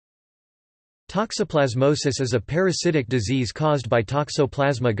Toxoplasmosis is a parasitic disease caused by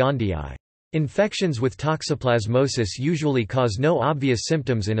Toxoplasma gondii. Infections with toxoplasmosis usually cause no obvious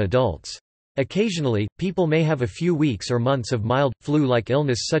symptoms in adults. Occasionally, people may have a few weeks or months of mild, flu-like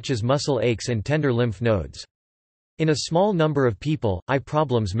illness such as muscle aches and tender lymph nodes. In a small number of people, eye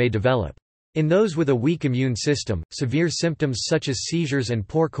problems may develop. In those with a weak immune system, severe symptoms such as seizures and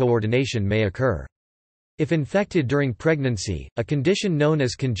poor coordination may occur. If infected during pregnancy, a condition known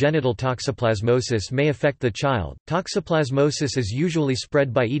as congenital toxoplasmosis may affect the child. Toxoplasmosis is usually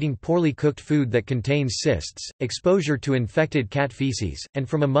spread by eating poorly cooked food that contains cysts, exposure to infected cat feces, and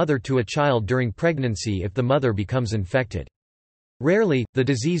from a mother to a child during pregnancy if the mother becomes infected. Rarely, the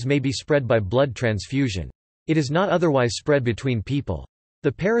disease may be spread by blood transfusion. It is not otherwise spread between people.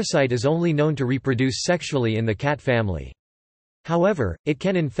 The parasite is only known to reproduce sexually in the cat family. However, it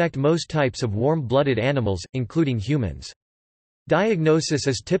can infect most types of warm-blooded animals, including humans. Diagnosis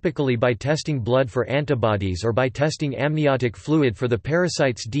is typically by testing blood for antibodies or by testing amniotic fluid for the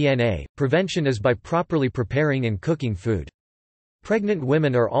parasite's DNA. Prevention is by properly preparing and cooking food. Pregnant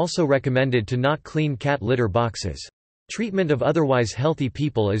women are also recommended to not clean cat litter boxes. Treatment of otherwise healthy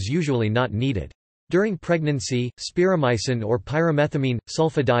people is usually not needed. During pregnancy, spiramycin or pyrimethamine,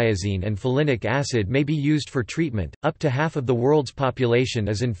 sulfadiazine and folinic acid may be used for treatment. Up to half of the world's population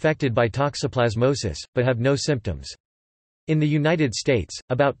is infected by toxoplasmosis, but have no symptoms. In the United States,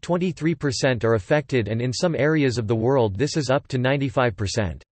 about 23% are affected, and in some areas of the world this is up to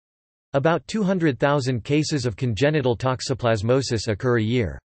 95%. About 200,000 cases of congenital toxoplasmosis occur a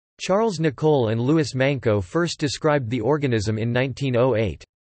year. Charles Nicole and Louis Manco first described the organism in 1908.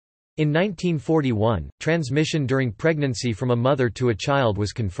 In 1941, transmission during pregnancy from a mother to a child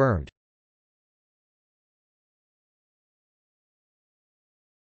was confirmed.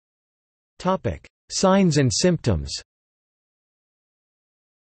 Signs and symptoms.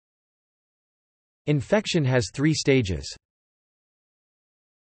 Infection has 3 stages.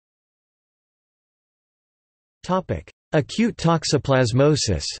 Acute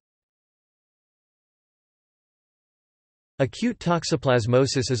toxoplasmosis. Acute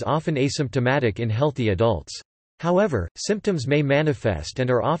toxoplasmosis is often asymptomatic in healthy adults. However, symptoms may manifest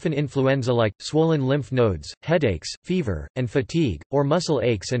and are often influenza-like, swollen lymph nodes, headaches, fever, and fatigue, or muscle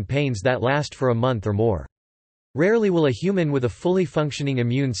aches and pains that last for a month or more. Rarely will a human with a fully functioning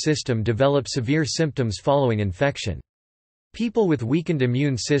immune system develop severe symptoms following infection. People with weakened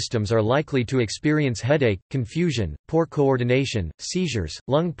immune systems are likely to experience headache, confusion, poor coordination, seizures,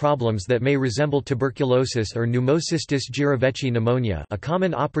 lung problems that may resemble tuberculosis or pneumocystis jirovecii pneumonia, a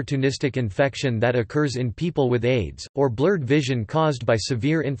common opportunistic infection that occurs in people with AIDS, or blurred vision caused by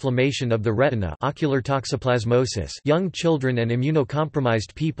severe inflammation of the retina, ocular toxoplasmosis, young children and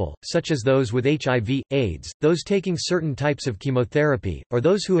immunocompromised people, such as those with HIV, AIDS, those taking certain types of chemotherapy, or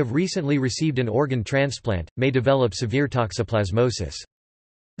those who have recently received an organ transplant, may develop severe toxoplasmosis.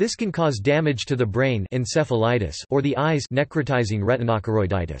 This can cause damage to the brain, encephalitis, or the eyes, necrotizing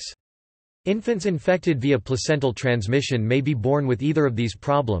retinochoroiditis. Infants infected via placental transmission may be born with either of these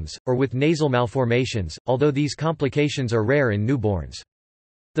problems, or with nasal malformations, although these complications are rare in newborns.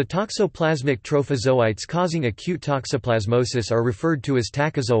 The toxoplasmic trophozoites causing acute toxoplasmosis are referred to as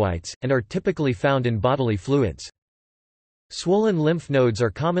tachyzoites, and are typically found in bodily fluids. Swollen lymph nodes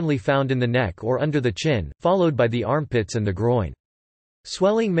are commonly found in the neck or under the chin, followed by the armpits and the groin.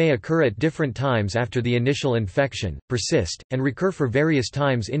 Swelling may occur at different times after the initial infection, persist, and recur for various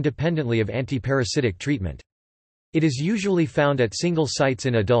times independently of antiparasitic treatment. It is usually found at single sites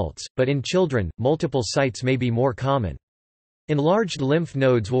in adults, but in children, multiple sites may be more common. Enlarged lymph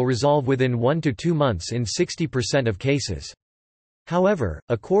nodes will resolve within 1 to 2 months in 60% of cases. However,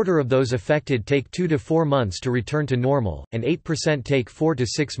 a quarter of those affected take 2 to 4 months to return to normal, and 8% take 4 to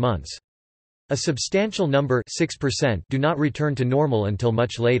 6 months. A substantial number 6% do not return to normal until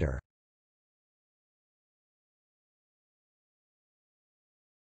much later.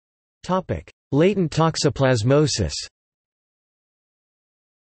 Latent toxoplasmosis.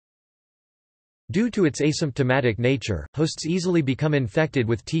 Due to its asymptomatic nature, hosts easily become infected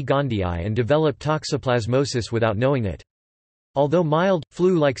with T. gondii and develop toxoplasmosis without knowing it. Although mild,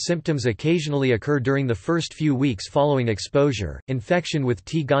 flu-like symptoms occasionally occur during the first few weeks following exposure, infection with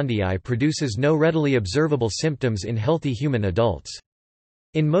T. gondii produces no readily observable symptoms in healthy human adults.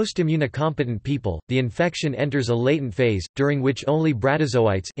 In most immunocompetent people, the infection enters a latent phase, during which only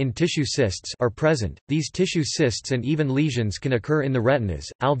bradyzoites in tissue cysts are present. These tissue cysts and even lesions can occur in the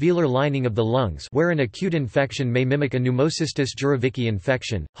retinas, alveolar lining of the lungs where an acute infection may mimic a pneumocystis jirovecii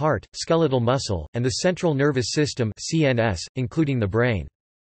infection, heart, skeletal muscle, and the central nervous system (CNS), including the brain.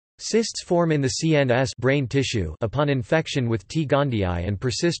 Cysts form in the CNS brain tissue upon infection with T. gondii and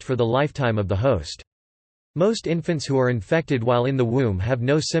persist for the lifetime of the host. Most infants who are infected while in the womb have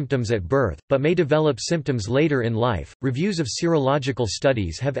no symptoms at birth, but may develop symptoms later in life. Reviews of serological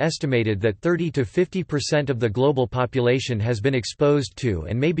studies have estimated that 30 to 50% of the global population has been exposed to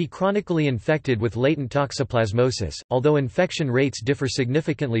and may be chronically infected with latent toxoplasmosis, although infection rates differ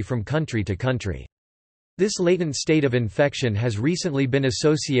significantly from country to country. This latent state of infection has recently been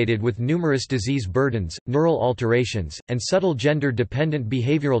associated with numerous disease burdens, neural alterations, and subtle gender-dependent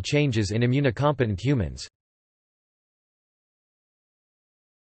behavioral changes in immunocompetent humans.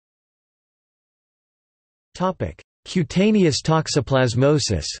 Cutaneous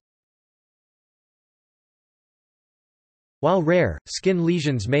toxoplasmosis. While rare, skin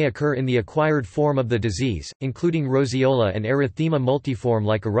lesions may occur in the acquired form of the disease, including roseola and erythema multiforme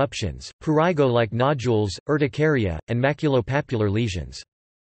like eruptions, prurigo-like nodules, urticaria, and maculopapular lesions.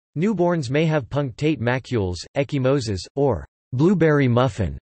 Newborns may have punctate macules, ecchymoses, or blueberry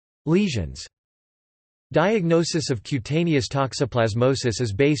muffin lesions. Diagnosis of cutaneous toxoplasmosis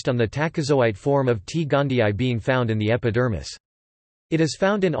is based on the tachyzoite form of T. gondii being found in the epidermis. It is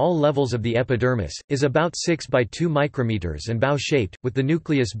found in all levels of the epidermis, is about 6 by 2 micrometers and bow-shaped, with the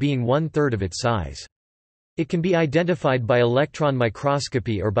nucleus being 1/3 of its size. It can be identified by electron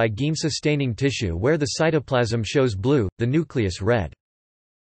microscopy or by Guimes staining tissue where the cytoplasm shows blue, the nucleus red.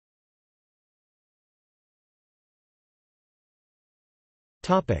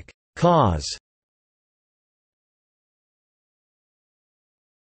 Cause.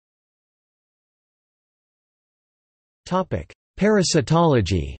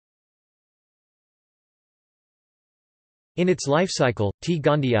 Parasitology. In its life cycle, T.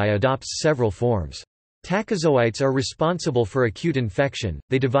 gondii adopts several forms. Tachyzoites are responsible for acute infection,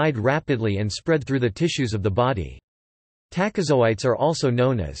 they divide rapidly and spread through the tissues of the body. Tachyzoites are also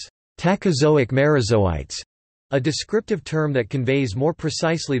known as tachyzoic merozoites, a descriptive term that conveys more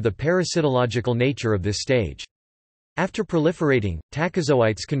precisely the parasitological nature of this stage. After proliferating,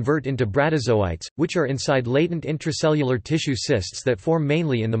 tachyzoites convert into bradyzoites, which are inside latent intracellular tissue cysts that form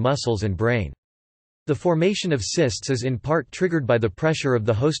mainly in the muscles and brain. The formation of cysts is in part triggered by the pressure of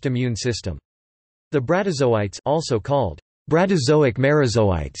the host immune system. The bradyzoites, also called bradyzoic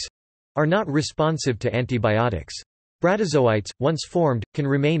merozoites, are not responsive to antibiotics. Bradyzoites, once formed, can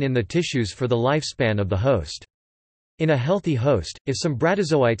remain in the tissues for the lifespan of the host. In a healthy host, if some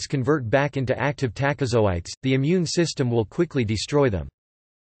bradyzoites convert back into active tachyzoites, the immune system will quickly destroy them.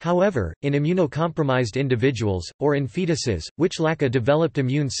 However, in immunocompromised individuals, or in fetuses, which lack a developed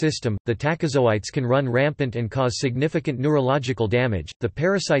immune system, the tachyzoites can run rampant and cause significant neurological damage. The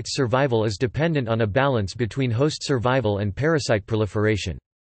parasite's survival is dependent on a balance between host survival and parasite proliferation.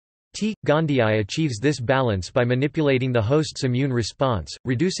 T. gondii achieves this balance by manipulating the host's immune response,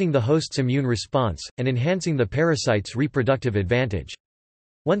 reducing the host's immune response, and enhancing the parasite's reproductive advantage.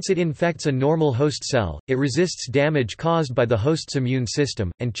 Once it infects a normal host cell, it resists damage caused by the host's immune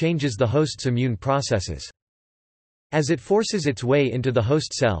system, and changes the host's immune processes. As it forces its way into the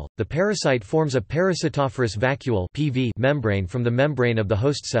host cell, the parasite forms a parasitophorous vacuole (PV) membrane from the membrane of the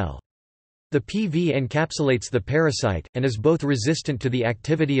host cell. The PV encapsulates the parasite, and is both resistant to the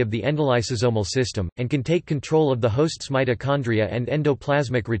activity of the endolysosomal system, and can take control of the host's mitochondria and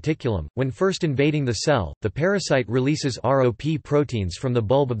endoplasmic reticulum. When first invading the cell, the parasite releases ROP proteins from the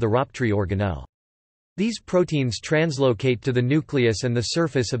bulb of the rhoptry organelle. These proteins translocate to the nucleus and the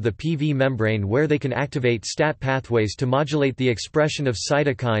surface of the PV membrane where they can activate STAT pathways to modulate the expression of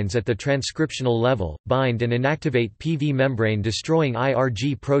cytokines at the transcriptional level, bind and inactivate PV membrane-destroying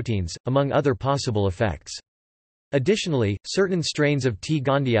IRG proteins, among other possible effects. Additionally, certain strains of T.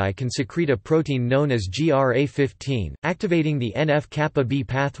 gondii can secrete a protein known as GRA15, activating the NF-kappa B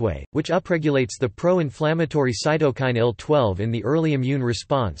pathway, which upregulates the pro-inflammatory cytokine IL-12 in the early immune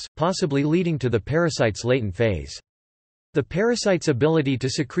response, possibly leading to the parasite's latent phase. The parasite's ability to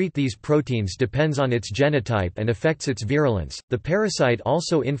secrete these proteins depends on its genotype and affects its virulence. The parasite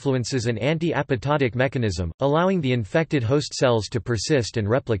also influences an anti-apoptotic mechanism, allowing the infected host cells to persist and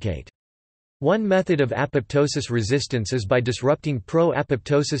replicate. One method of apoptosis resistance is by disrupting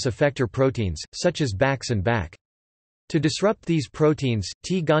pro-apoptosis effector proteins, such as BAX and BAC. To disrupt these proteins,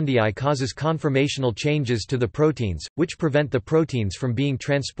 T. gondii causes conformational changes to the proteins, which prevent the proteins from being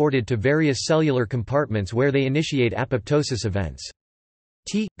transported to various cellular compartments where they initiate apoptosis events.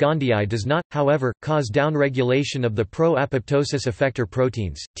 T. gondii does not, however, cause downregulation of the pro-apoptosis effector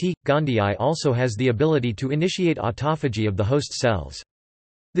proteins. T. gondii also has the ability to initiate autophagy of the host cells.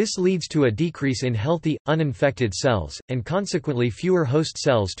 This leads to a decrease in healthy, uninfected cells, and consequently fewer host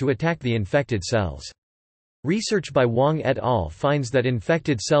cells to attack the infected cells. Research by Wang et al. Finds that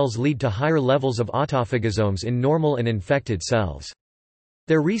infected cells lead to higher levels of autophagosomes in normal and infected cells.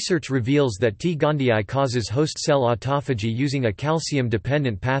 Their research reveals that T. gondii causes host cell autophagy using a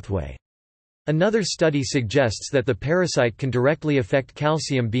calcium-dependent pathway. Another study suggests that the parasite can directly affect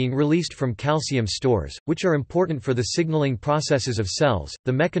calcium being released from calcium stores, which are important for the signaling processes of cells.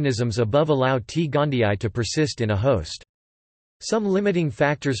 The mechanisms above allow T. gondii to persist in a host. Some limiting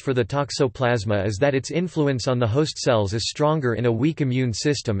factors for the toxoplasma is that its influence on the host cells is stronger in a weak immune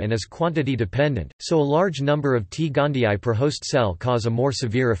system and is quantity dependent, so a large number of T. gondii per host cell cause a more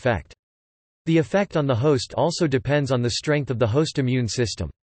severe effect. The effect on the host also depends on the strength of the host immune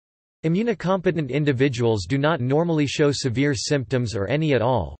system. Immunocompetent individuals do not normally show severe symptoms or any at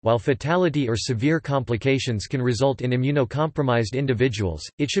all, while fatality or severe complications can result in immunocompromised individuals.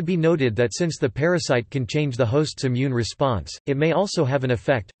 It should be noted that since the parasite can change the host's immune response, it may also have an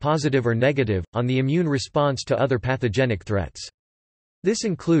effect, positive or negative, on the immune response to other pathogenic threats. This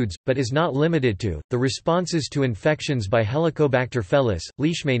includes, but is not limited to, the responses to infections by Helicobacter felis,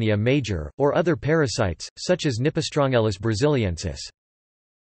 Leishmania major, or other parasites, such as Nipastrongylus brasiliensis.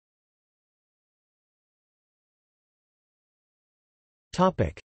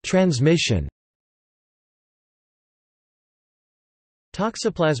 Transmission.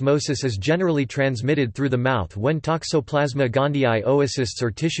 Toxoplasmosis is generally transmitted through the mouth when Toxoplasma gondii oocysts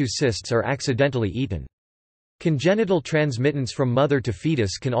or tissue cysts are accidentally eaten. Congenital transmittance from mother to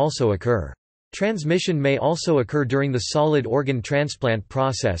fetus can also occur. Transmission may also occur during the solid organ transplant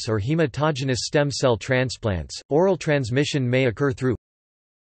process or hematogenious stem cell transplants. Oral transmission may occur through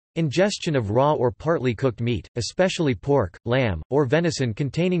ingestion of raw or partly cooked meat, especially pork, lamb, or venison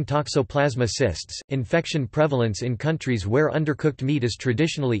containing toxoplasma cysts. Infection prevalence in countries where undercooked meat is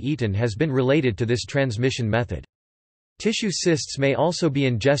traditionally eaten has been related to this transmission method. Tissue cysts may also be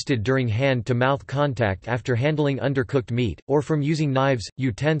ingested during hand-to-mouth contact after handling undercooked meat, or from using knives,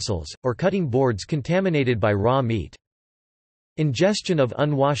 utensils, or cutting boards contaminated by raw meat. Ingestion of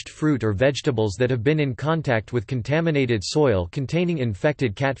unwashed fruit or vegetables that have been in contact with contaminated soil containing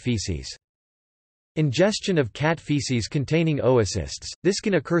infected cat feces. Ingestion of cat feces containing oocysts. This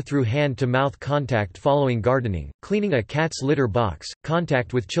can occur through hand-to-mouth contact following gardening, cleaning a cat's litter box,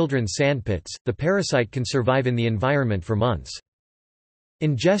 contact with children's sandpits. The parasite can survive in the environment for months.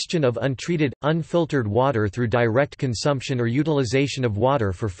 Ingestion of untreated, unfiltered water through direct consumption or utilization of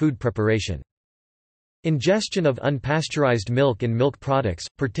water for food preparation. Ingestion of unpasteurized milk and milk products,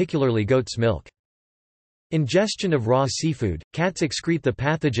 particularly goat's milk. Ingestion of raw seafood. Cats excrete the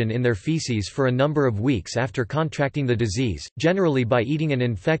pathogen in their feces for a number of weeks after contracting the disease, generally by eating an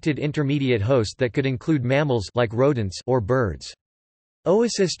infected intermediate host that could include mammals like rodents or birds.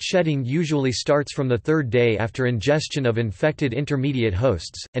 Oocyst shedding usually starts from the third day after ingestion of infected intermediate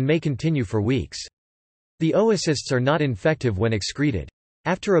hosts, and may continue for weeks. The oocysts are not infective when excreted.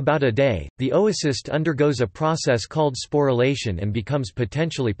 After about a day, the oocyst undergoes a process called sporulation and becomes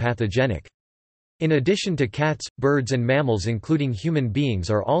potentially pathogenic. In addition to cats, birds and mammals including human beings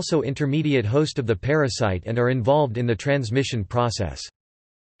are also intermediate host of the parasite and are involved in the transmission process.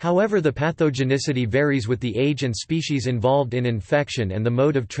 However, the pathogenicity varies with the age and species involved in infection and the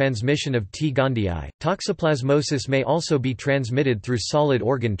mode of transmission of T. gondii. Toxoplasmosis may also be transmitted through solid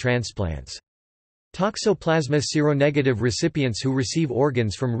organ transplants. Toxoplasma seronegative recipients who receive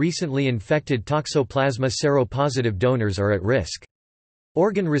organs from recently infected Toxoplasma seropositive donors are at risk.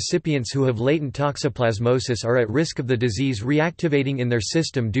 Organ recipients who have latent toxoplasmosis are at risk of the disease reactivating in their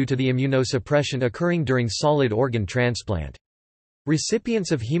system due to the immunosuppression occurring during solid organ transplant.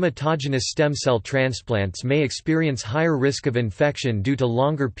 Recipients of hematogenious stem cell transplants may experience higher risk of infection due to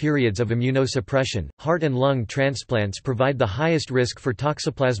longer periods of immunosuppression. Heart and lung transplants provide the highest risk for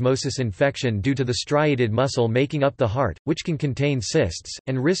toxoplasmosis infection due to the striated muscle making up the heart, which can contain cysts,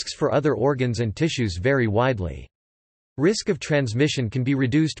 and risks for other organs and tissues vary widely. Risk of transmission can be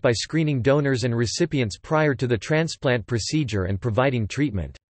reduced by screening donors and recipients prior to the transplant procedure and providing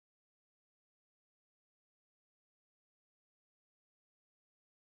treatment.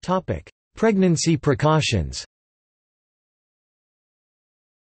 Pregnancy precautions.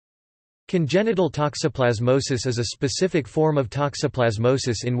 Congenital toxoplasmosis is a specific form of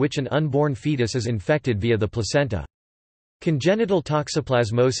toxoplasmosis in which an unborn fetus is infected via the placenta. Congenital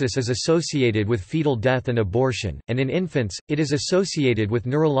toxoplasmosis is associated with fetal death and abortion, and in infants, it is associated with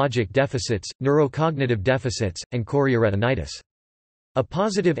neurologic deficits, neurocognitive deficits, and chorioretinitis. A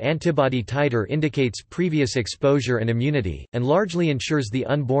positive antibody titer indicates previous exposure and immunity, and largely ensures the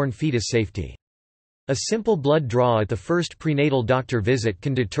unborn fetus safety. A simple blood draw at the first prenatal doctor visit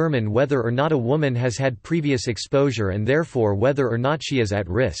can determine whether or not a woman has had previous exposure and therefore whether or not she is at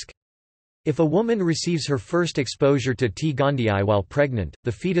risk. If a woman receives her first exposure to T. gondii while pregnant,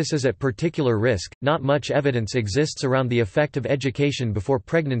 the fetus is at particular risk. Not much evidence exists around the effect of education before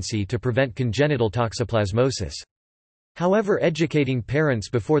pregnancy to prevent congenital toxoplasmosis. However, educating parents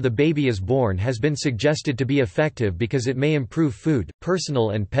before the baby is born has been suggested to be effective because it may improve food,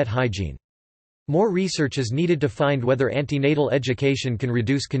 personal and pet hygiene. More research is needed to find whether antenatal education can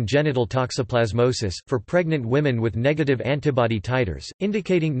reduce congenital toxoplasmosis. For pregnant women with negative antibody titers,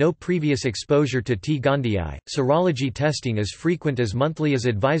 indicating no previous exposure to T. gondii, serology testing is frequent as monthly is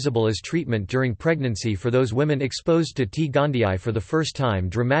advisable as treatment during pregnancy. For those women exposed to T. gondii for the first time,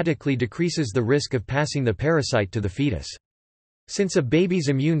 dramatically decreases the risk of passing the parasite to the fetus. Since a baby's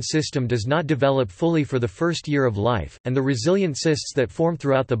immune system does not develop fully for the first year of life, and the resilient cysts that form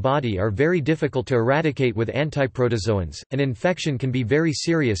throughout the body are very difficult to eradicate with antiprotozoans, an infection can be very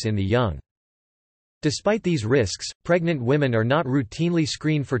serious in the young. Despite these risks, pregnant women are not routinely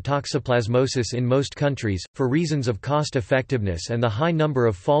screened for toxoplasmosis in most countries, for reasons of cost-effectiveness and the high number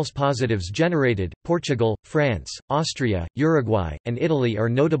of false positives generated. Portugal, France, Austria, Uruguay, and Italy are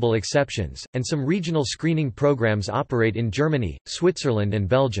notable exceptions, and some regional screening programs operate in Germany, Switzerland and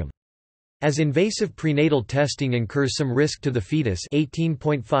Belgium. As invasive prenatal testing incurs some risk to the fetus,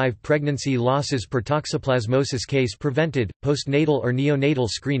 18.5 pregnancy losses per toxoplasmosis case prevented, postnatal or neonatal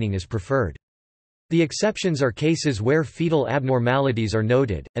screening is preferred. The exceptions are cases where fetal abnormalities are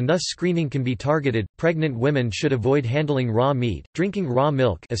noted, and thus screening can be targeted. Pregnant women should avoid handling raw meat, drinking raw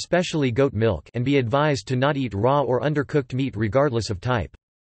milk, especially goat milk, and be advised to not eat raw or undercooked meat regardless of type.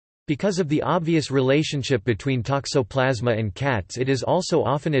 Because of the obvious relationship between toxoplasma and cats, it is also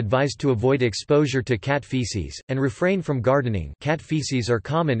often advised to avoid exposure to cat feces, and refrain from gardening. Cat feces are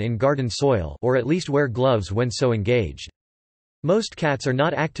common in garden soil, or at least wear gloves when so engaged. Most cats are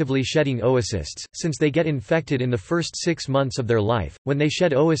not actively shedding oocysts, since they get infected in the first 6 months of their life, when they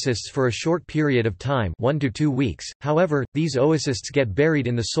shed oocysts for a short period of time 1 to 2 weeks. However, these oocysts get buried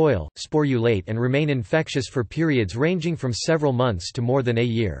in the soil, sporulate and remain infectious for periods ranging from several months to more than a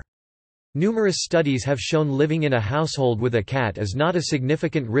year. Numerous studies have shown living in a household with a cat is not a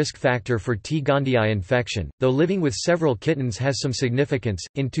significant risk factor for T. gondii infection, though living with several kittens has some significance.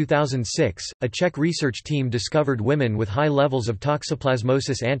 In 2006, a Czech research team discovered women with high levels of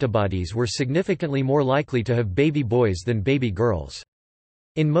toxoplasmosis antibodies were significantly more likely to have baby boys than baby girls.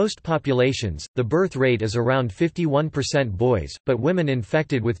 In most populations, the birth rate is around 51% boys, but women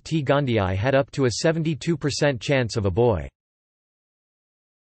infected with T. gondii had up to a 72% chance of a boy.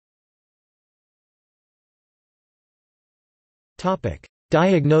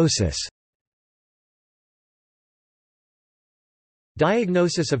 Diagnosis.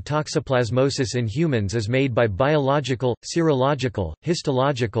 Diagnosis of toxoplasmosis in humans is made by biological, serological,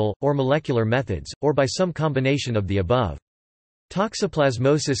 histological, or molecular methods, or by some combination of the above.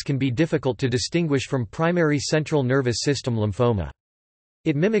 Toxoplasmosis can be difficult to distinguish from primary central nervous system lymphoma.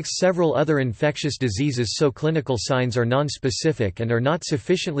 It mimics several other infectious diseases, so clinical signs are nonspecific and are not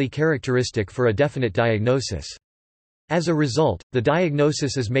sufficiently characteristic for a definite diagnosis. As a result, the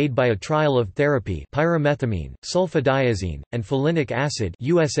diagnosis is made by a trial of therapy, pyrimethamine, sulfadiazine, and folinic acid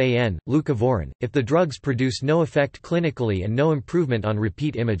 (USAN, leucovorin), if the drugs produce no effect clinically and no improvement on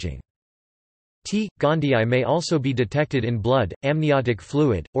repeat imaging. T. gondii may also be detected in blood, amniotic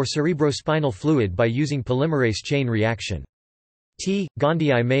fluid, or cerebrospinal fluid by using polymerase chain reaction. T.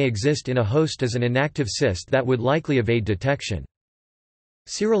 gondii may exist in a host as an inactive cyst that would likely evade detection.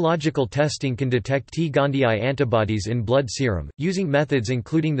 Serological testing can detect T. gondii antibodies in blood serum, using methods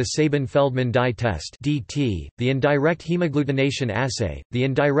including the Sabin-Feldman dye test (DT), the indirect hemagglutination assay, the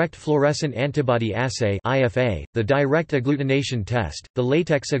indirect fluorescent antibody assay (IFA), the direct agglutination test, the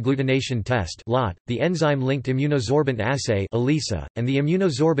latex agglutination test (LAT), the enzyme-linked immunosorbent assay (ELISA), and the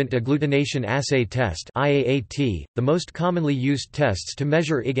immunosorbent agglutination assay test (IAAT). The most commonly used tests to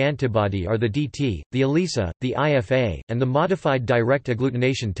measure Ig antibody are the DT, the ELISA, the IFA, and the modified direct agglutination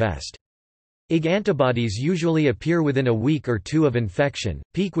test. Ig antibodies usually appear within a week or two of infection,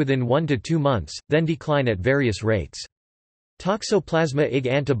 peak within 1 to 2 months, then decline at various rates. Toxoplasma Ig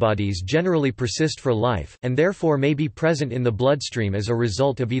antibodies generally persist for life, and therefore may be present in the bloodstream as a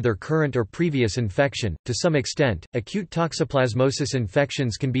result of either current or previous infection. To some extent, acute toxoplasmosis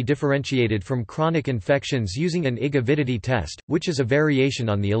infections can be differentiated from chronic infections using an Ig avidity test, which is a variation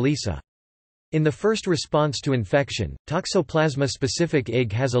on the ELISA. In the first response to infection, toxoplasma-specific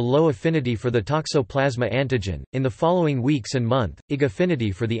Ig has a low affinity for the toxoplasma antigen. In the following weeks and month, Ig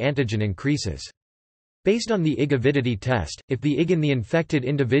affinity for the antigen increases. Based on the Ig avidity test, if the Ig in the infected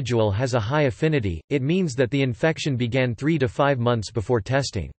individual has a high affinity, it means that the infection began 3 to 5 months before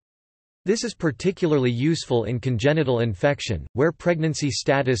testing. This is particularly useful in congenital infection, where pregnancy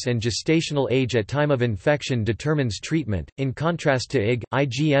status and gestational age at time of infection determines treatment. In contrast to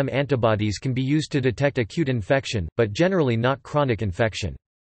IgM antibodies can be used to detect acute infection, but generally not chronic infection.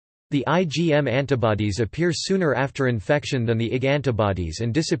 The IgM antibodies appear sooner after infection than the IG antibodies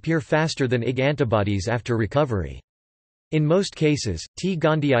and disappear faster than IG antibodies after recovery. In most cases, T.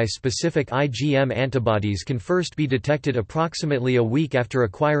 gondii-specific IgM antibodies can first be detected approximately a week after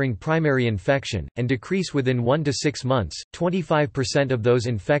acquiring primary infection, and decrease within 1 to 6 months. 25% of those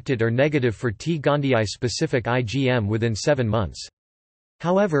infected are negative for T. gondii-specific IgM within 7 months.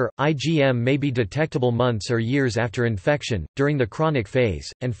 However, IgM may be detectable months or years after infection, during the chronic phase,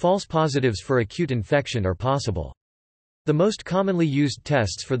 and false positives for acute infection are possible. The most commonly used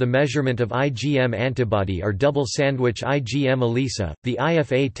tests for the measurement of IgM antibody are double sandwich IgM ELISA, the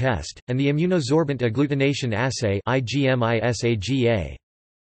IFA test, and the immunosorbent agglutination assay IgM-ISAGA.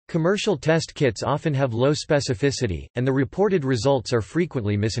 Commercial test kits often have low specificity, and the reported results are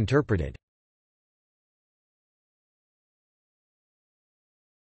frequently misinterpreted.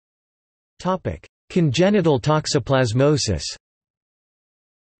 Congenital toxoplasmosis.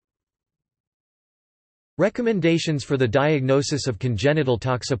 Recommendations for the diagnosis of congenital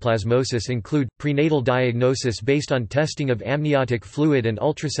toxoplasmosis include, prenatal diagnosis based on testing of amniotic fluid and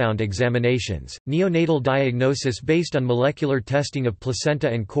ultrasound examinations, neonatal diagnosis based on molecular testing of placenta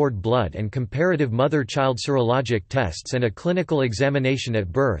and cord blood and comparative mother-child serologic tests and a clinical examination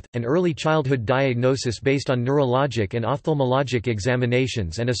at birth, and early childhood diagnosis based on neurologic and ophthalmologic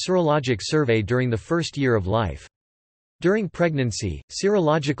examinations and a serologic survey during the first year of life. During pregnancy,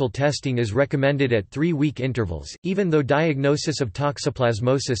 serological testing is recommended at 3-week intervals, even though diagnosis of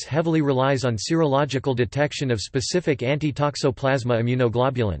toxoplasmosis heavily relies on serological detection of specific anti-toxoplasma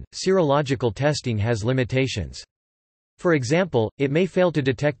immunoglobulin. Serological testing has limitations. For example, it may fail to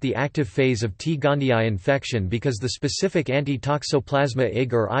detect the active phase of T. gondii infection because the specific anti-toxoplasma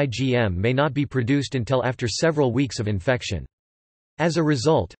IG or IgM may not be produced until after several weeks of infection. As a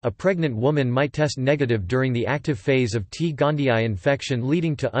result, a pregnant woman might test negative during the active phase of T. gondii infection,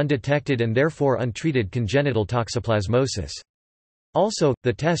 leading to undetected and therefore untreated congenital toxoplasmosis. Also,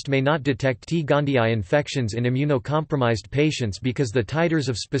 the test may not detect T. gondii infections in immunocompromised patients because the titers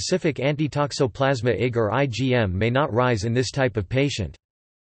of specific anti-toxoplasma IG or IgM may not rise in this type of patient.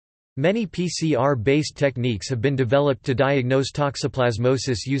 Many PCR-based techniques have been developed to diagnose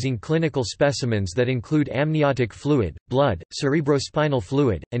toxoplasmosis using clinical specimens that include amniotic fluid, blood, cerebrospinal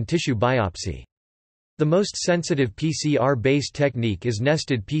fluid, and tissue biopsy. The most sensitive PCR-based technique is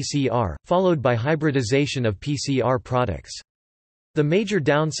nested PCR, followed by hybridization of PCR products. The major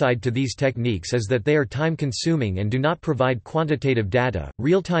downside to these techniques is that they are time-consuming and do not provide quantitative data.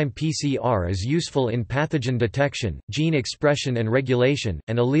 Real-time PCR is useful in pathogen detection, gene expression and regulation,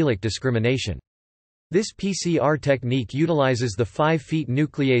 and allelic discrimination. This PCR technique utilizes the 5'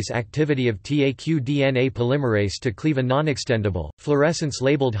 nuclease activity of taqDNA polymerase to cleave a non-extendable,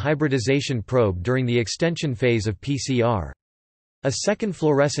 fluorescence-labeled hybridization probe during the extension phase of PCR. A second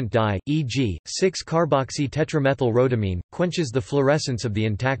fluorescent dye, e.g., 6-carboxy-tetramethylrhodamine, quenches the fluorescence of the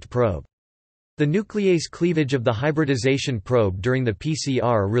intact probe. The nuclease cleavage of the hybridization probe during the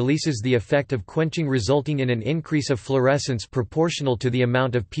PCR releases the effect of quenching, resulting in an increase of fluorescence proportional to the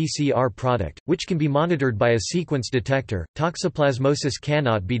amount of PCR product, which can be monitored by a sequence detector. Toxoplasmosis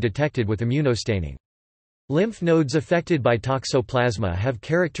cannot be detected with immunostaining. Lymph nodes affected by toxoplasma have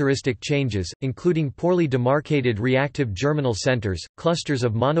characteristic changes, including poorly demarcated reactive germinal centers, clusters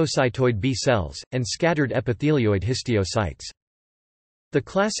of monocytoid B cells, and scattered epithelioid histiocytes. The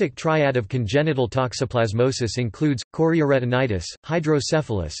classic triad of congenital toxoplasmosis includes, chorioretinitis,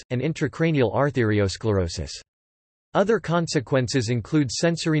 hydrocephalus, and intracranial arteriosclerosis. Other consequences include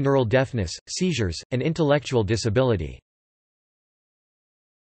sensorineural deafness, seizures, and intellectual disability.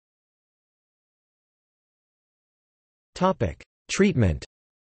 Treatment.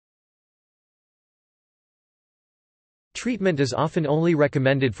 Treatment is often only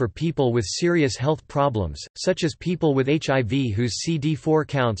recommended for people with serious health problems, such as people with HIV whose CD4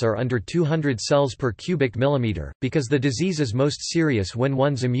 counts are under 200 cells per cubic millimeter, because the disease is most serious when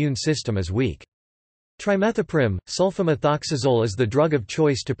one's immune system is weak. Trimethoprim, sulfamethoxazole is the drug of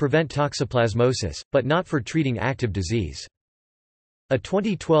choice to prevent toxoplasmosis, but not for treating active disease. A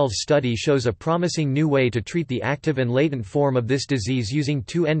 2012 study shows a promising new way to treat the active and latent form of this disease using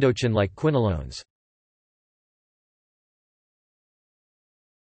 2 endochin-like quinolones.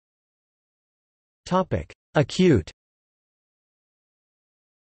 Acute.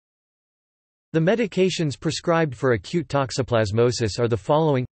 The medications prescribed for acute toxoplasmosis are the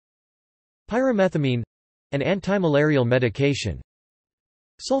following: pyrimethamine, an antimalarial medication;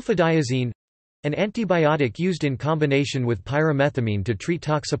 Sulfadiazine, an antibiotic used in combination with pyrimethamine to treat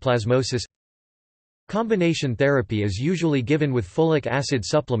toxoplasmosis. Combination therapy is usually given with folic acid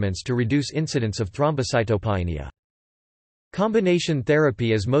supplements to reduce incidence of thrombocytopenia. Combination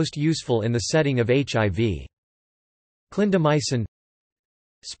therapy is most useful in the setting of HIV. Clindamycin,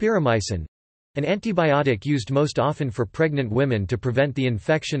 spiramycin, an antibiotic used most often for pregnant women to prevent the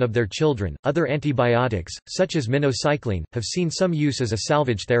infection of their children. Other antibiotics, such as minocycline, have seen some use as a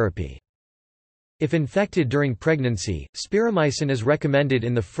salvage therapy. If infected during pregnancy, spiramycin is recommended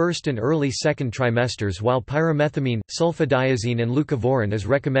in the first and early second trimesters, while pyrimethamine, sulfadiazine and leucovorin is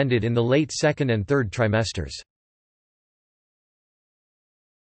recommended in the late second and third trimesters.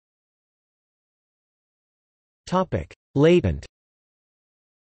 Latent.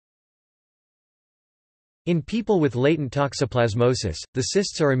 In people with latent toxoplasmosis, the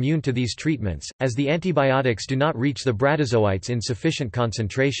cysts are immune to these treatments, as the antibiotics do not reach the bradyzoites in sufficient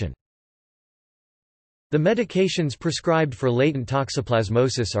concentration. The medications prescribed for latent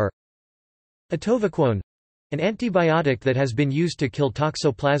toxoplasmosis are atovaquone, an antibiotic that has been used to kill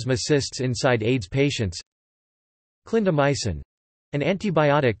toxoplasma cysts inside AIDS patients; clindamycin, an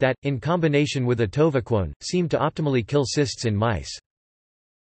antibiotic that, in combination with atovaquone, seemed to optimally kill cysts in mice.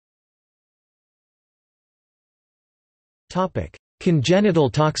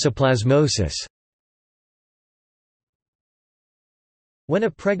 Congenital toxoplasmosis. When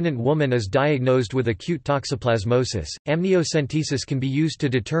a pregnant woman is diagnosed with acute toxoplasmosis, amniocentesis can be used to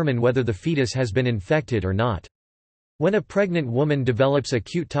determine whether the fetus has been infected or not. When a pregnant woman develops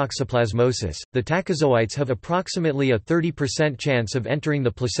acute toxoplasmosis, the tachyzoites have approximately a 30% chance of entering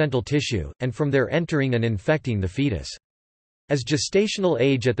the placental tissue, and from there entering and infecting the fetus. As gestational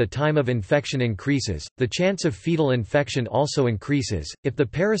age at the time of infection increases, the chance of fetal infection also increases. If the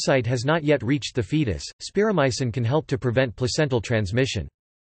parasite has not yet reached the fetus, spiramycin can help to prevent placental transmission.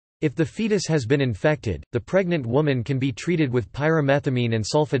 If the fetus has been infected, the pregnant woman can be treated with pyrimethamine and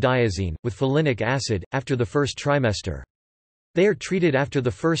sulfadiazine, with folinic acid, after the first trimester. They are treated after the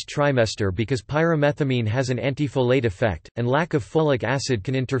first trimester because pyrimethamine has an antifolate effect, and lack of folic acid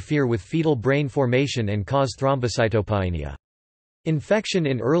can interfere with fetal brain formation and cause thrombocytopenia. Infection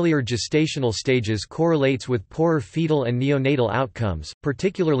in earlier gestational stages correlates with poorer fetal and neonatal outcomes,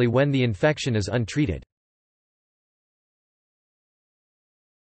 particularly when the infection is untreated.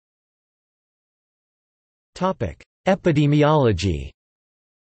 Epidemiology.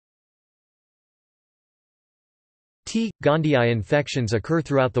 T. gondii infections occur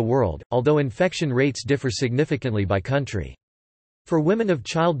throughout the world, although infection rates differ significantly by country. For women of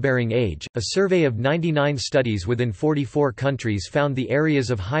childbearing age, a survey of 99 studies within 44 countries found the areas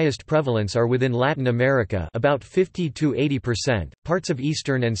of highest prevalence are within Latin America, about 50–80%, parts of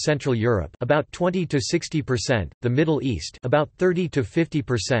Eastern and Central Europe, about 20–60%, the Middle East, about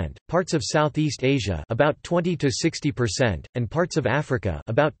 30–50%, parts of Southeast Asia, about 20–60%, and parts of Africa,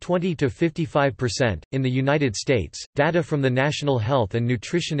 about 20–55%. In the United States, data from the National Health and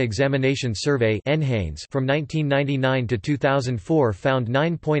Nutrition Examination Survey (NHANES) from 1999 to 2004 found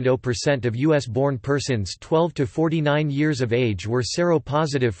 9.0% of U.S.-born persons 12 to 49 years of age were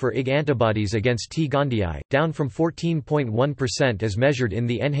seropositive for Ig antibodies against T. gondii, down from 14.1% as measured in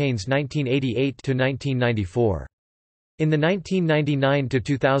the NHANES 1988–1994. In the 1999 to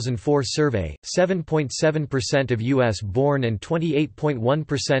 2004 survey, 7.7% of U.S.-born and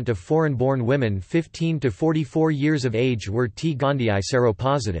 28.1% of foreign-born women 15 to 44 years of age were T. gondii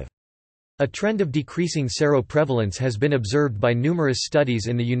seropositive. A trend of decreasing seroprevalence has been observed by numerous studies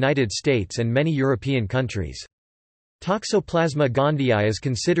in the United States and many European countries. Toxoplasma gondii is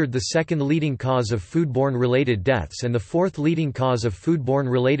considered the second leading cause of foodborne-related deaths and the fourth leading cause of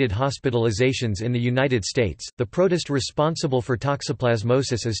foodborne-related hospitalizations in the United States. The protist responsible for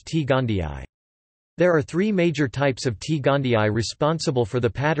toxoplasmosis is T. gondii. There are three major types of T. gondii responsible for the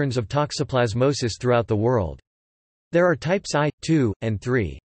patterns of toxoplasmosis throughout the world. There are types I, II, and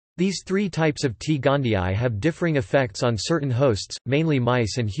III. These three types of T. gondii have differing effects on certain hosts, mainly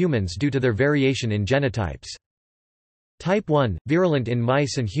mice and humans due to their variation in genotypes. Type 1, virulent in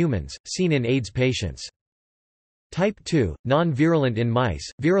mice and humans, seen in AIDS patients. Type 2, non-virulent in mice,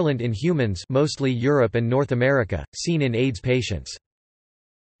 virulent in humans, mostly Europe and North America, seen in AIDS patients.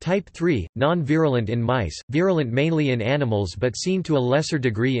 Type 3, non-virulent in mice, virulent mainly in animals but seen to a lesser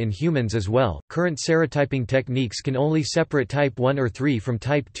degree in humans as well. Current serotyping techniques can only separate type 1 or 3 from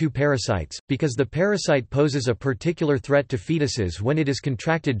type 2 parasites, because the parasite poses a particular threat to fetuses when it is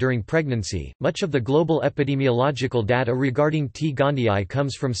contracted during pregnancy. Much of the global epidemiological data regarding T. gondii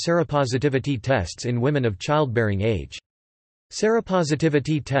comes from seropositivity tests in women of childbearing age.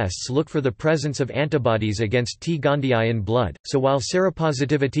 Seropositivity tests look for the presence of antibodies against T. gondii in blood, so while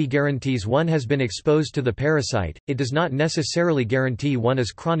seropositivity guarantees one has been exposed to the parasite, it does not necessarily guarantee one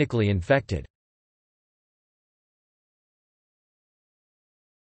is chronically infected.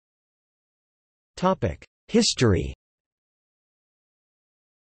 History.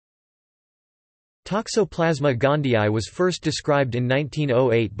 Toxoplasma gondii was first described in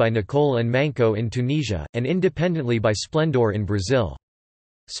 1908 by Nicole and Manco in Tunisia, and independently by Splendor in Brazil.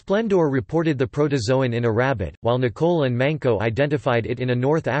 Splendor reported the protozoan in a rabbit, while Nicole and Manco identified it in a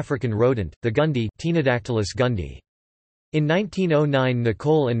North African rodent, the gundi Ctenodactylus gundi. In 1909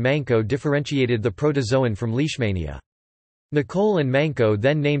 Nicole and Manco differentiated the protozoan from Leishmania. Nicole and Manco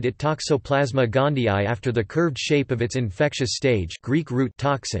then named it Toxoplasma gondii after the curved shape of its infectious stage, Greek root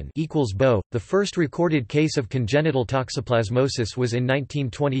toxin equals bo. The first recorded case of congenital toxoplasmosis was in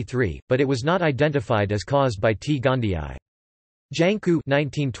 1923, but it was not identified as caused by T. gondii. Janku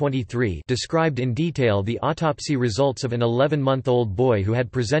 1923 described in detail the autopsy results of an 11-month-old boy who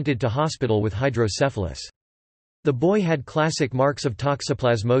had presented to hospital with hydrocephalus. The boy had classic marks of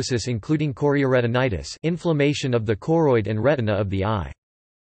toxoplasmosis including chorioretinitis, inflammation of the choroid and retina of the eye.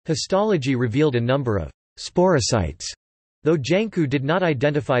 Histology revealed a number of sporocytes. Though Janku did not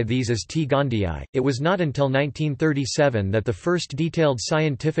identify these as T. gondii, it was not until 1937 that the first detailed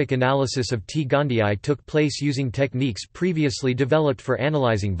scientific analysis of T. gondii took place using techniques previously developed for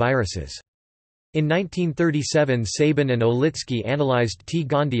analyzing viruses. In 1937 Sabin and Olitsky analyzed T.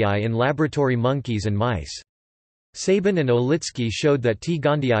 gondii in laboratory monkeys and mice. Sabin and Olitsky showed that T.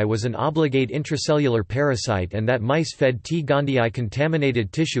 gondii was an obligate intracellular parasite and that mice fed T. gondii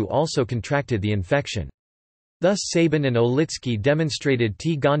contaminated tissue also contracted the infection. Thus Sabin and Olitsky demonstrated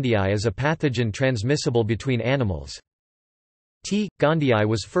T. gondii as a pathogen transmissible between animals. T. gondii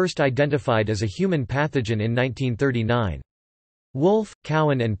was first identified as a human pathogen in 1939. Wolf,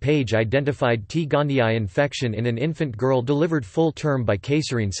 Cowan and Page identified T. gondii infection in an infant girl delivered full term by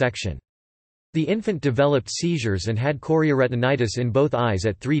caesarean section. The infant developed seizures and had chorioretinitis in both eyes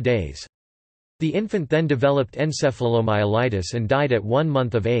at 3 days. The infant then developed encephalomyelitis and died at 1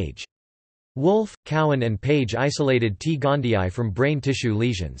 month of age. Wolf, Cowan and Page isolated T. gondii from brain tissue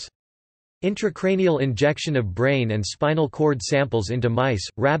lesions. Intracranial injection of brain and spinal cord samples into mice,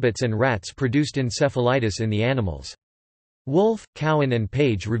 rabbits and rats produced encephalitis in the animals. Wolf, Cowan and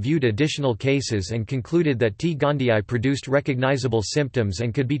Page reviewed additional cases and concluded that T. gondii produced recognizable symptoms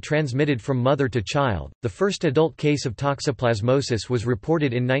and could be transmitted from mother to child. The first adult case of toxoplasmosis was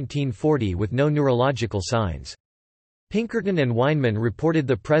reported in 1940 with no neurological signs. Pinkerton and Weinman reported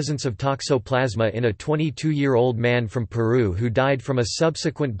the presence of toxoplasma in a 22-year-old man from Peru who died from a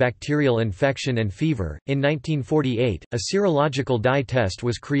subsequent bacterial infection and fever. In 1948, a serological dye test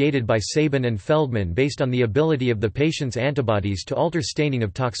was created by Sabin and Feldman based on the ability of the patient's antibodies to alter staining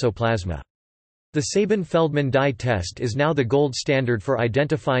of toxoplasma. The Sabin-Feldman dye test is now the gold standard for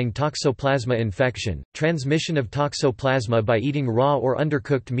identifying toxoplasma infection. Transmission of toxoplasma by eating raw or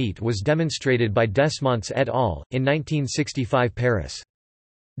undercooked meat was demonstrated by Desmonts et al. In 1965 Paris.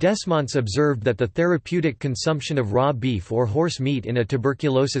 Desmonts observed that the therapeutic consumption of raw beef or horse meat in a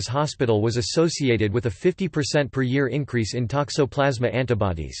tuberculosis hospital was associated with a 50% per year increase in toxoplasma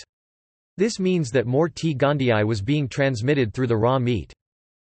antibodies. This means that more T. gondii was being transmitted through the raw meat.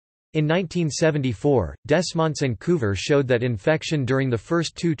 In 1974, Desmonts and Coover showed that infection during the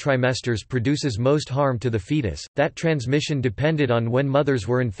first 2 trimesters produces most harm to the fetus, that transmission depended on when mothers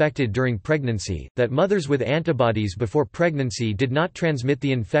were infected during pregnancy, that mothers with antibodies before pregnancy did not transmit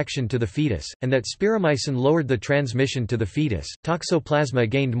the infection to the fetus, and that spiramycin lowered the transmission to the fetus. Toxoplasma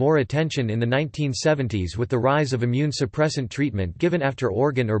gained more attention in the 1970s with the rise of immune suppressant treatment given after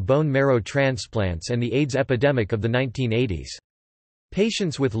organ or bone marrow transplants and the AIDS epidemic of the 1980s.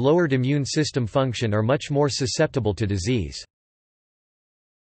 Patients with lowered immune system function are much more susceptible to disease.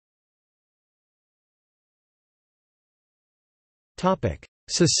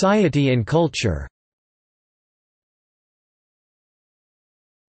 Society and culture.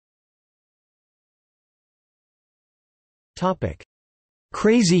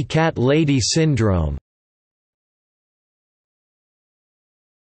 Crazy cat lady syndrome.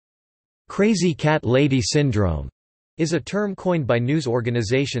 Crazy cat lady syndrome is a term coined by news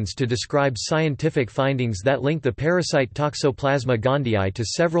organizations to describe scientific findings that link the parasite Toxoplasma gondii to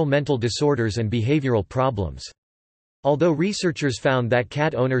several mental disorders and behavioral problems. Although researchers found that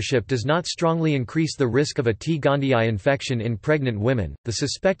cat ownership does not strongly increase the risk of a T. gondii infection in pregnant women, the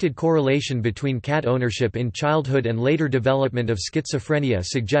suspected correlation between cat ownership in childhood and later development of schizophrenia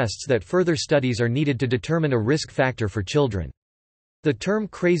suggests that further studies are needed to determine a risk factor for children. The term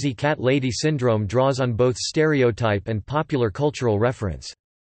crazy cat lady syndrome draws on both stereotype and popular cultural reference.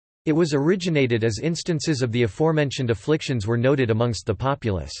 It was originated as instances of the aforementioned afflictions were noted amongst the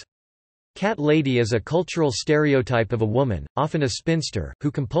populace. Cat lady is a cultural stereotype of a woman, often a spinster,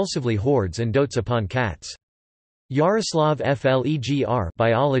 who compulsively hoards and dotes upon cats. Yaroslav Flegr,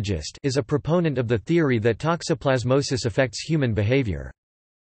 biologist, is a proponent of the theory that toxoplasmosis affects human behavior.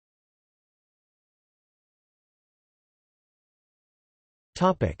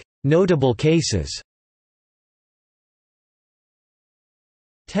 Notable cases.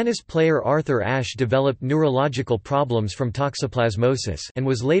 Tennis player Arthur Ashe developed neurological problems from toxoplasmosis and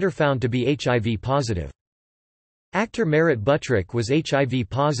was later found to be HIV positive. Actor Merritt Buttrick was HIV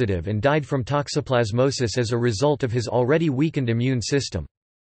positive and died from toxoplasmosis as a result of his already weakened immune system.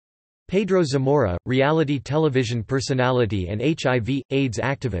 Pedro Zamora, reality television personality and HIV/AIDS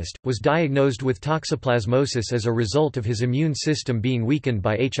activist, was diagnosed with toxoplasmosis as a result of his immune system being weakened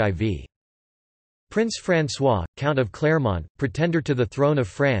by HIV. Prince François, Count of Clermont, pretender to the throne of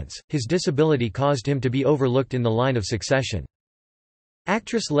France, his disability caused him to be overlooked in the line of succession.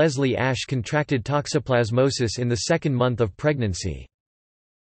 Actress Leslie Ash contracted toxoplasmosis in the second month of pregnancy.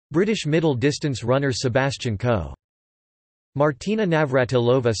 British middle-distance runner Sebastian Coe. Martina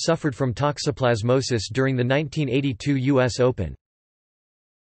Navratilova suffered from toxoplasmosis during the 1982 U.S. Open.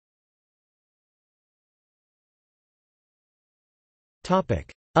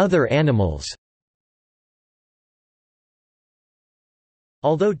 Other animals.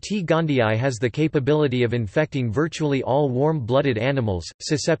 Although T. gondii has the capability of infecting virtually all warm-blooded animals,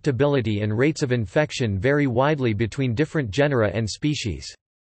 susceptibility and rates of infection vary widely between different genera and species.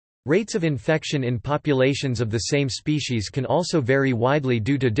 Rates of infection in populations of the same species can also vary widely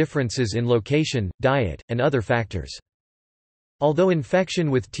due to differences in location, diet, and other factors. Although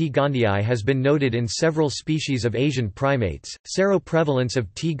infection with T. gondii has been noted in several species of Asian primates, seroprevalence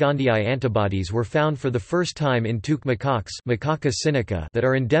of T. gondii antibodies were found for the first time in toque macaques Macaca sinica that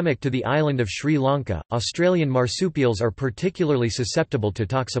are endemic to the island of Sri Lanka. Australian marsupials are particularly susceptible to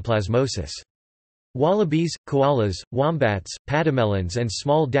toxoplasmosis. Wallabies, koalas, wombats, pademelons and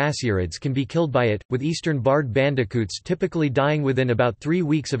small dasyurids can be killed by it, with eastern barred bandicoots typically dying within about 3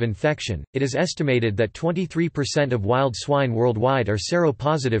 weeks of infection. It is estimated that 23% of wild swine worldwide are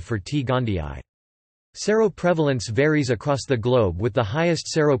seropositive for T. gondii. Seroprevalence varies across the globe, with the highest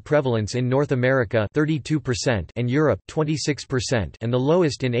seroprevalence in North America 32% and Europe 26% and the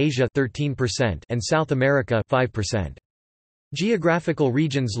lowest in Asia 13% and South America 5%. Geographical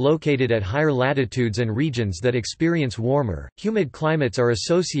regions located at higher latitudes and regions that experience warmer, humid climates are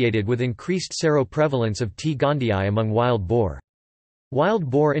associated with increased seroprevalence of T. gondii among wild boar. Wild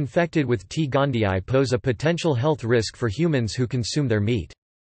boar infected with T. gondii pose a potential health risk for humans who consume their meat.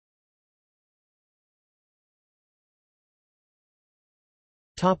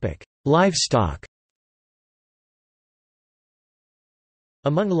 Livestock.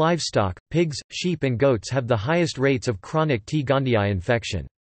 Among livestock, pigs, sheep and goats have the highest rates of chronic T. gondii infection.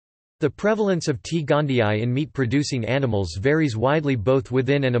 The prevalence of T. gondii in meat-producing animals varies widely both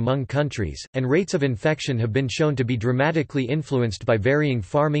within and among countries, and rates of infection have been shown to be dramatically influenced by varying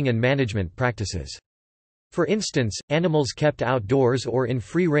farming and management practices. For instance, animals kept outdoors or in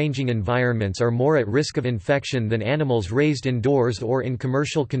free-ranging environments are more at risk of infection than animals raised indoors or in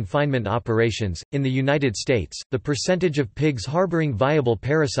commercial confinement operations. In the United States, the percentage of pigs harboring viable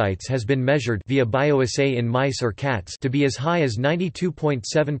parasites has been measured via bioassay in mice or cats to be as high as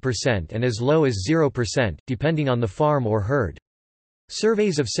 92.7% and as low as 0%, depending on the farm or herd.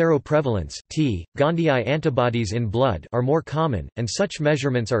 Surveys of seroprevalence T. gondii antibodies in blood are more common, and such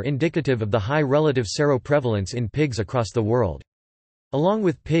measurements are indicative of the high relative seroprevalence in pigs across the world. Along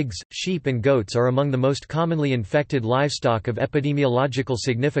with pigs, sheep and goats are among the most commonly infected livestock of epidemiological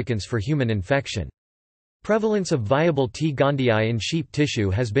significance for human infection. Prevalence of viable T. gondii in sheep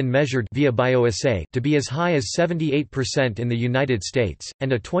tissue has been measured via bioassay to be as high as 78% in the United States,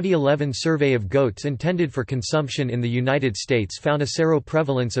 and a 2011 survey of goats intended for consumption in the United States found a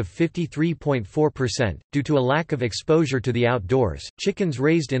seroprevalence of 53.4%. Due to a lack of exposure to the outdoors, chickens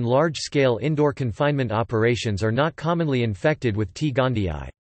raised in large-scale indoor confinement operations are not commonly infected with T. gondii.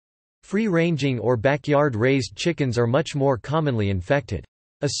 Free-ranging or backyard-raised chickens are much more commonly infected.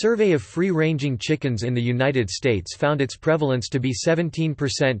 A survey of free-ranging chickens in the United States found its prevalence to be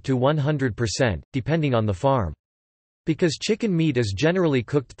 17% to 100%, depending on the farm. Because chicken meat is generally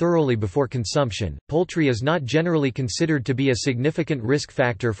cooked thoroughly before consumption, poultry is not generally considered to be a significant risk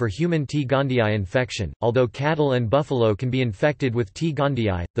factor for human T. gondii infection. Although cattle and buffalo can be infected with T.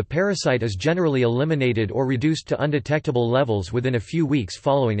 gondii, the parasite is generally eliminated or reduced to undetectable levels within a few weeks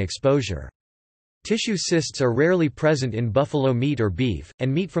following exposure. Tissue cysts are rarely present in buffalo meat or beef,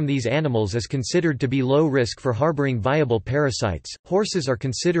 and meat from these animals is considered to be low risk for harboring viable parasites. Horses are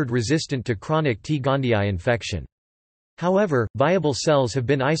considered resistant to chronic T. gondii infection. However, viable cells have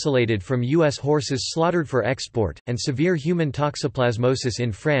been isolated from U.S. horses slaughtered for export, and severe human toxoplasmosis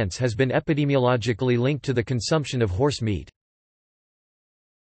in France has been epidemiologically linked to the consumption of horse meat.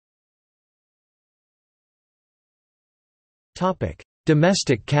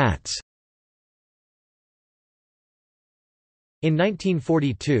 Domestic cats. In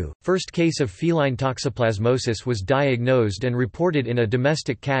 1942, first case of feline toxoplasmosis was diagnosed and reported in a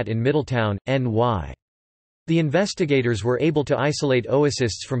domestic cat in Middletown, NY. The investigators were able to isolate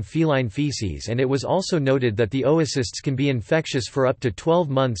oocysts from feline feces, and it was also noted that the oocysts can be infectious for up to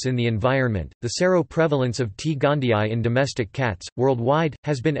 12 months in the environment. The seroprevalence of T. gondii in domestic cats, worldwide,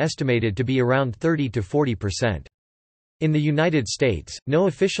 has been estimated to be around 30 to 40%. In the United States, no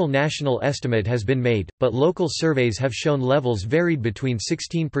official national estimate has been made, but local surveys have shown levels varied between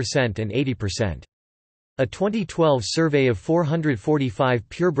 16% and 80%. A 2012 survey of 445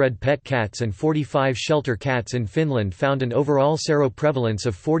 purebred pet cats and 45 shelter cats in Finland found an overall seroprevalence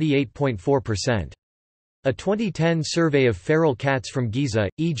of 48.4%. A 2010 survey of feral cats from Giza,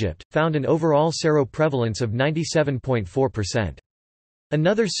 Egypt, found an overall seroprevalence of 97.4%.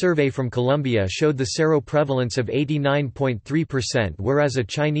 Another survey from Colombia showed the seroprevalence of 89.3%, whereas a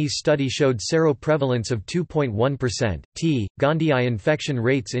Chinese study showed seroprevalence of 2.1%. T. gondii infection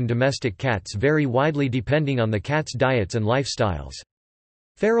rates in domestic cats vary widely depending on the cat's diets and lifestyles.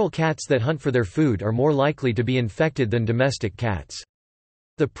 Feral cats that hunt for their food are more likely to be infected than domestic cats.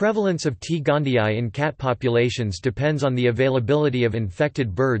 The prevalence of T. gondii in cat populations depends on the availability of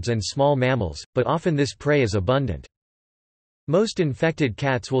infected birds and small mammals, but often this prey is abundant. Most infected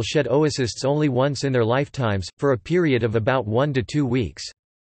cats will shed oocysts only once in their lifetimes, for a period of about 1 to 2 weeks.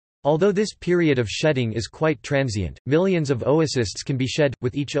 Although this period of shedding is quite transient, millions of oocysts can be shed,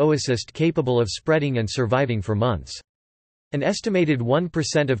 with each oocyst capable of spreading and surviving for months. An estimated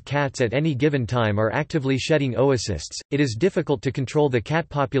 1% of cats at any given time are actively shedding oocysts. It is difficult to control the cat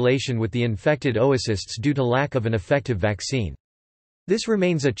population with the infected oocysts due to lack of an effective vaccine. This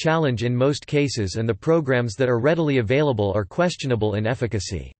remains a challenge in most cases, and the programs that are readily available are questionable in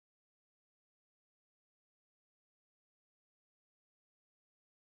efficacy.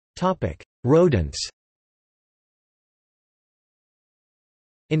 Rodents.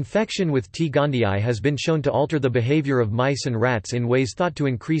 Infection with T. gondii has been shown to alter the behavior of mice and rats in ways thought to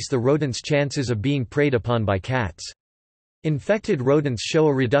increase the rodents' chances of being preyed upon by cats. Infected rodents show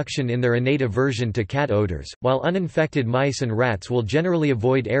a reduction in their innate aversion to cat odors, while uninfected mice and rats will generally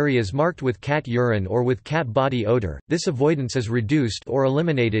avoid areas marked with cat urine or with cat body odor. This avoidance is reduced or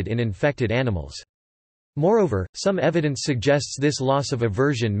eliminated in infected animals. Moreover, some evidence suggests this loss of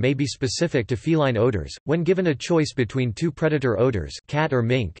aversion may be specific to feline odors. When given a choice between two predator odors, cat or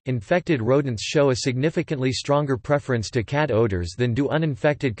mink, infected rodents show a significantly stronger preference to cat odors than do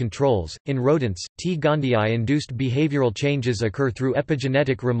uninfected controls. In rodents, T. gondii-induced behavioral changes occur through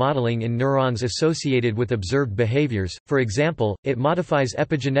epigenetic remodeling in neurons associated with observed behaviors. For example, it modifies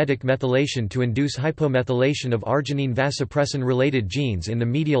epigenetic methylation to induce hypomethylation of arginine vasopressin-related genes in the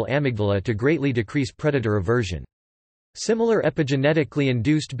medial amygdala to greatly decrease predator aversion. Similar epigenetically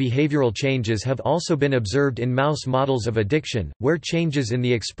induced behavioral changes have also been observed in mouse models of addiction, where changes in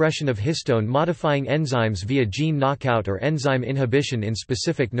the expression of histone-modifying enzymes via gene knockout or enzyme inhibition in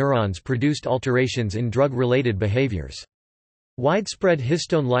specific neurons produced alterations in drug-related behaviors. Widespread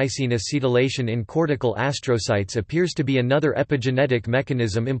histone lysine acetylation in cortical astrocytes appears to be another epigenetic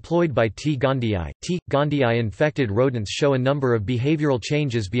mechanism employed by T. gondii. T. gondii-infected rodents show a number of behavioral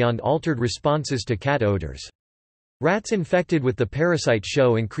changes beyond altered responses to cat odors. Rats infected with the parasite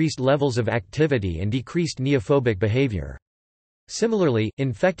show increased levels of activity and decreased neophobic behavior. Similarly,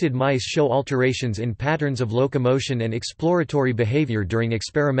 infected mice show alterations in patterns of locomotion and exploratory behavior during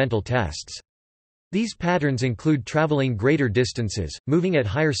experimental tests. These patterns include traveling greater distances, moving at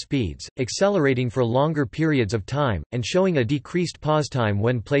higher speeds, accelerating for longer periods of time, and showing a decreased pause time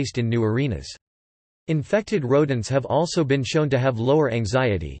when placed in new arenas. Infected rodents have also been shown to have lower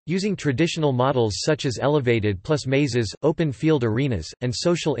anxiety, using traditional models such as elevated plus mazes, open field arenas, and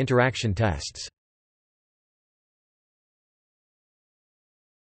social interaction tests.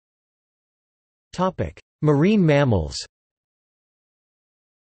 Marine mammals.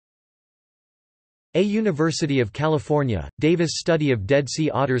 A University of California, Davis study of Dead Sea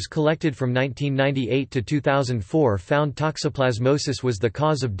otters collected from 1998 to 2004 found toxoplasmosis was the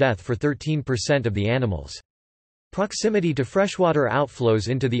cause of death for 13% of the animals. Proximity to freshwater outflows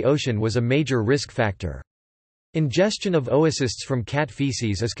into the ocean was a major risk factor. Ingestion of oocysts from cat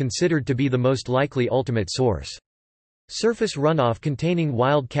feces is considered to be the most likely ultimate source. Surface runoff containing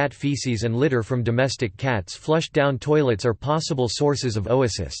wild cat feces and litter from domestic cats flushed down toilets are possible sources of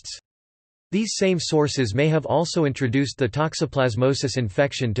oocysts. These same sources may have also introduced the Toxoplasmosis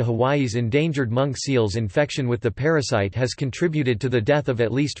infection to Hawaii's endangered monk seals. Infection with the parasite has contributed to the death of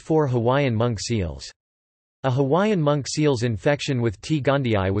at least 4 Hawaiian monk seals. A Hawaiian monk seal's infection with T.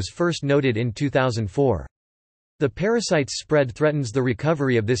 gondii was first noted in 2004. The parasite's spread threatens the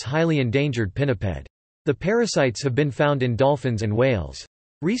recovery of this highly endangered pinniped. The parasites have been found in dolphins and whales.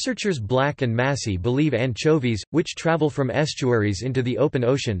 Researchers Black and Massey believe anchovies, which travel from estuaries into the open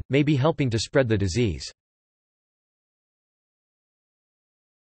ocean, may be helping to spread the disease.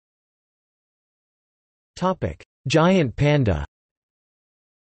 Giant panda.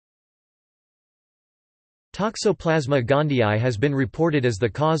 Toxoplasma gondii has been reported as the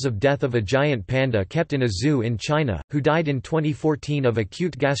cause of death of a giant panda kept in a zoo in China, who died in 2014 of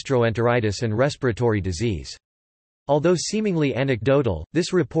acute gastroenteritis and respiratory disease. Although seemingly anecdotal,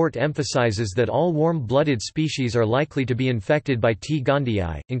 this report emphasizes that all warm-blooded species are likely to be infected by T.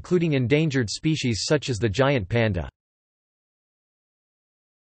 gondii, including endangered species such as the giant panda.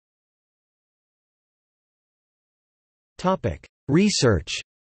 Research.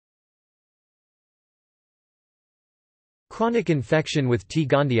 Chronic infection with T.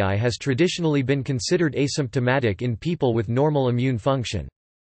 gondii has traditionally been considered asymptomatic in people with normal immune function.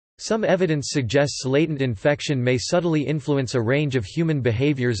 Some evidence suggests latent infection may subtly influence a range of human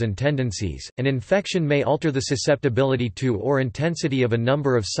behaviors and tendencies, and infection may alter the susceptibility to or intensity of a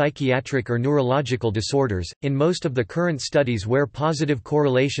number of psychiatric or neurological disorders. In most of the current studies where positive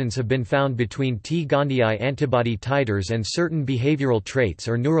correlations have been found between T. gondii antibody titers and certain behavioral traits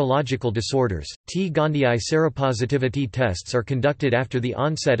or neurological disorders, T. gondii seropositivity tests are conducted after the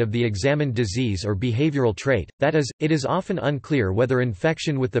onset of the examined disease or behavioral trait, that is, it is often unclear whether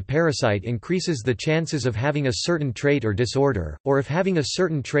infection with the parasite increases the chances of having a certain trait or disorder, or if having a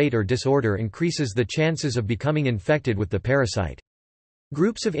certain trait or disorder increases the chances of becoming infected with the parasite.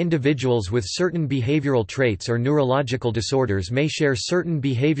 Groups of individuals with certain behavioral traits or neurological disorders may share certain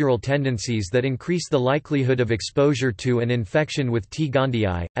behavioral tendencies that increase the likelihood of exposure to an infection with T.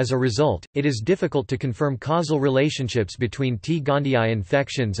 gondii. As a result, it is difficult to confirm causal relationships between T. gondii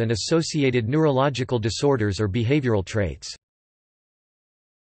infections and associated neurological disorders or behavioral traits.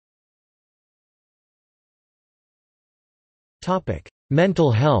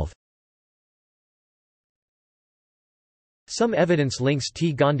 Mental health. Some evidence links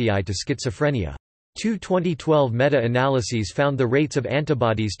T. gondii to schizophrenia. Two 2012 meta-analyses found the rates of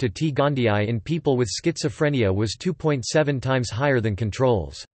antibodies to T. gondii in people with schizophrenia was 2.7 times higher than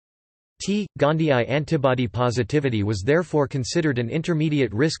controls. T. gondii antibody positivity was therefore considered an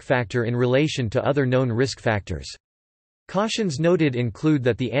intermediate risk factor in relation to other known risk factors. Cautions noted include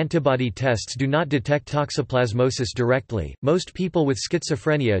that the antibody tests do not detect toxoplasmosis directly, most people with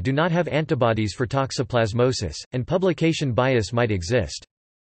schizophrenia do not have antibodies for toxoplasmosis, and publication bias might exist.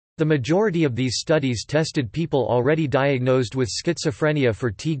 The majority of these studies tested people already diagnosed with schizophrenia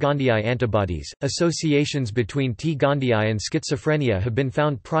for T. gondii antibodies. Associations between T. gondii and schizophrenia have been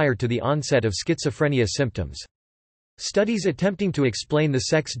found prior to the onset of schizophrenia symptoms. Studies attempting to explain the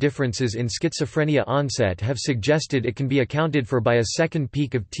sex differences in schizophrenia onset have suggested it can be accounted for by a second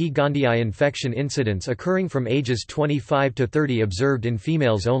peak of T. gondii infection incidence occurring from ages 25 to 30 observed in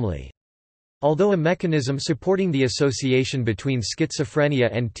females only. Although a mechanism supporting the association between schizophrenia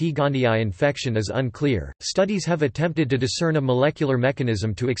and T. gondii infection is unclear, studies have attempted to discern a molecular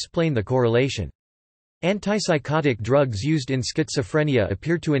mechanism to explain the correlation. Antipsychotic drugs used in schizophrenia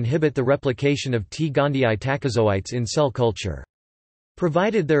appear to inhibit the replication of T. gondii tachyzoites in cell culture.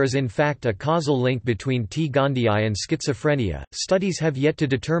 Provided there is in fact a causal link between T. gondii and schizophrenia, studies have yet to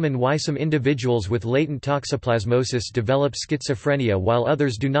determine why some individuals with latent toxoplasmosis develop schizophrenia while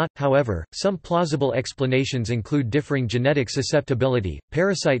others do not. However, some plausible explanations include differing genetic susceptibility,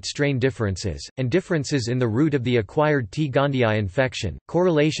 parasite strain differences, and differences in the route of the acquired T. gondii infection.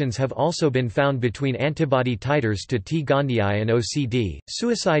 Correlations have also been found between antibody titers to T. gondii and OCD,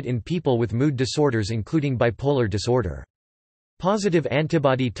 suicide in people with mood disorders including bipolar disorder. Positive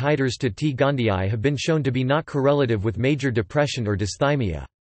antibody titers to T. gondii have been shown to be not correlative with major depression or dysthymia.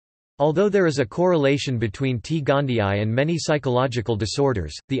 Although there is a correlation between T. gondii and many psychological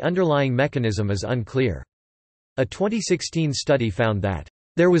disorders, the underlying mechanism is unclear. A 2016 study found that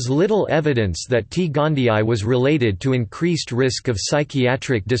there was little evidence that T. gondii was related to increased risk of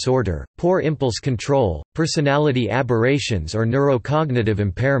psychiatric disorder, poor impulse control, personality aberrations or neurocognitive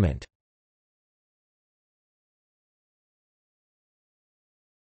impairment.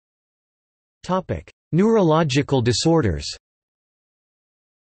 Neurological disorders.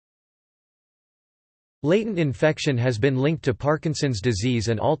 Latent infection has been linked to Parkinson's disease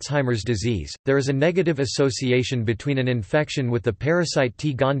and Alzheimer's disease. There is a negative association between an infection with the parasite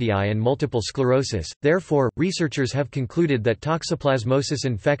T. gondii and multiple sclerosis. Therefore, researchers have concluded that toxoplasmosis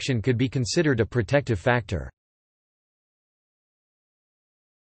infection could be considered a protective factor.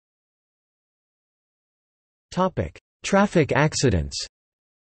 Topic: Traffic accidents.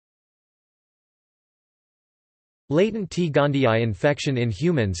 Latent T. gondii infection in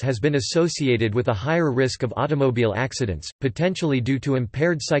humans has been associated with a higher risk of automobile accidents, potentially due to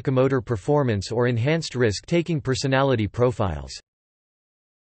impaired psychomotor performance or enhanced risk-taking personality profiles.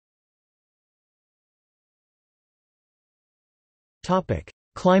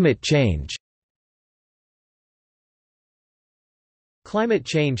 Climate change. Climate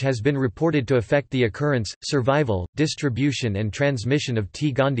change has been reported to affect the occurrence, survival, distribution and transmission of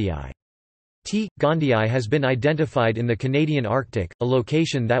T. gondii. T. gondii has been identified in the Canadian Arctic, a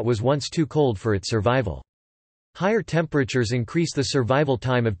location that was once too cold for its survival. Higher temperatures increase the survival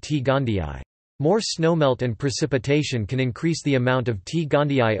time of T. gondii. More snowmelt and precipitation can increase the amount of T.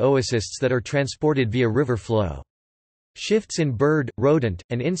 gondii oocysts that are transported via river flow. Shifts in bird, rodent,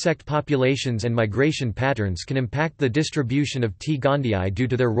 and insect populations and migration patterns can impact the distribution of T. gondii due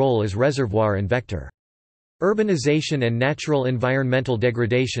to their role as reservoir and vector. Urbanization and natural environmental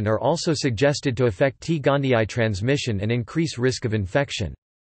degradation are also suggested to affect T. gondii transmission and increase risk of infection.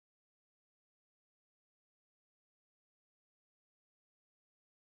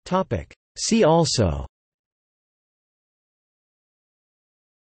 See also: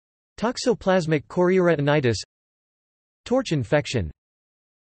 Toxoplasmic chorioretinitis, torch infection,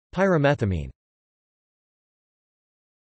 pyrimethamine.